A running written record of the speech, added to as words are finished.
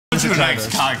to your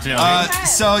next cocktail?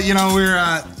 So you know we're.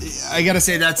 I gotta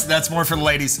say that's more for the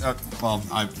ladies. Well,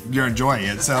 you're enjoying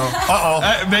it, so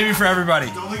maybe for everybody.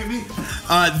 Don't look at me.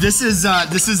 This is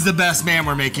the best man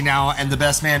we're making now, and the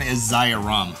best man is Zaya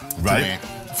Rum today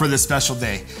for this special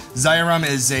day. Zaya Rum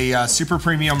is a super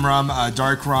premium rum,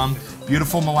 dark rum,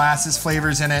 beautiful molasses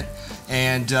flavors in it,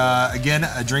 and again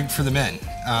a drink for the men.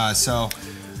 So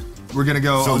we're gonna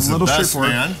go a little straightforward.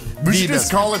 Man. We should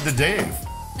just call it the Dave.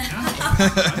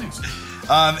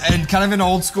 And kind of an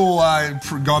old school,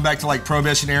 going back to like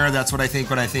Prohibition era. That's what I think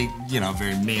when I think, you know,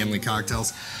 very manly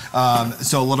cocktails.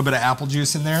 So a little bit of apple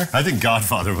juice in there. I think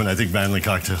Godfather when I think manly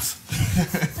cocktails.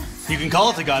 You can call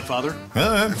it the Godfather.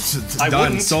 I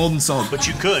wouldn't. Sold and sold. But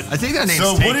you could. I think that name's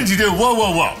So taken. what did you do? Whoa,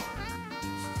 whoa, whoa.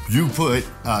 You put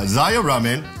Zaya Rum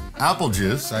in, apple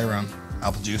juice. Zaya Rum,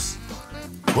 apple juice.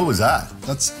 What was that?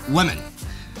 That's lemon.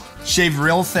 Shaved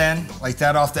real thin, like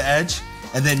that off the edge.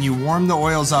 And then you warm the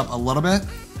oils up a little bit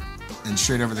and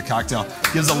straight over the cocktail.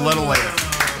 Gives a little layer.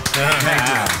 Thank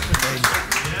you.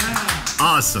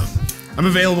 Awesome. I'm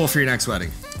available for your next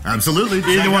wedding. Absolutely.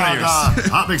 Either one of yours.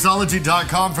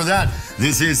 Hotmixology.com for that.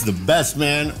 This is the best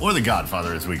man, or the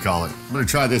Godfather as we call it. I'm gonna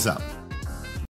try this out.